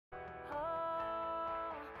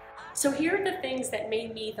So here are the things that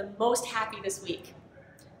made me the most happy this week.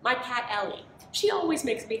 My cat Ellie. She always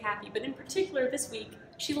makes me happy, but in particular this week,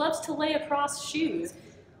 she loves to lay across shoes.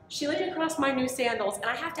 She laid across my new sandals, and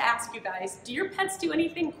I have to ask you guys, do your pets do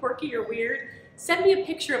anything quirky or weird? Send me a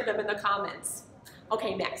picture of them in the comments.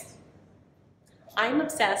 Okay, next. I'm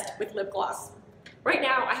obsessed with lip gloss. Right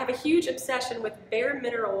now, I have a huge obsession with Bare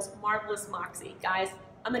Minerals Marvelous Moxie. Guys,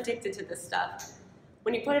 I'm addicted to this stuff.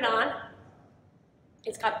 When you put it on,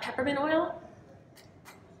 it's got peppermint oil.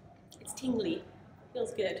 It's tingly,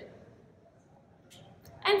 feels good.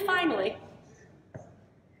 And finally,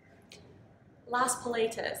 Las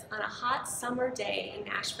Paletas on a hot summer day in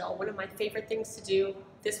Nashville. One of my favorite things to do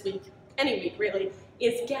this week, any week really,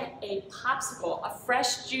 is get a popsicle, a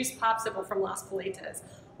fresh juice popsicle from Las Paletas.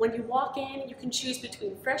 When you walk in, you can choose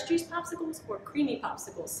between fresh juice popsicles or creamy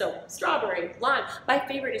popsicles. So strawberry, lime. My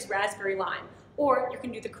favorite is raspberry lime. Or you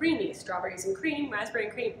can do the creamy, strawberries and cream, raspberry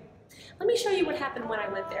and cream. Let me show you what happened when I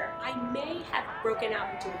went there. I may have broken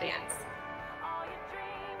out into a dance.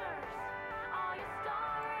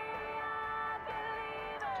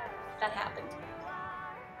 That happened.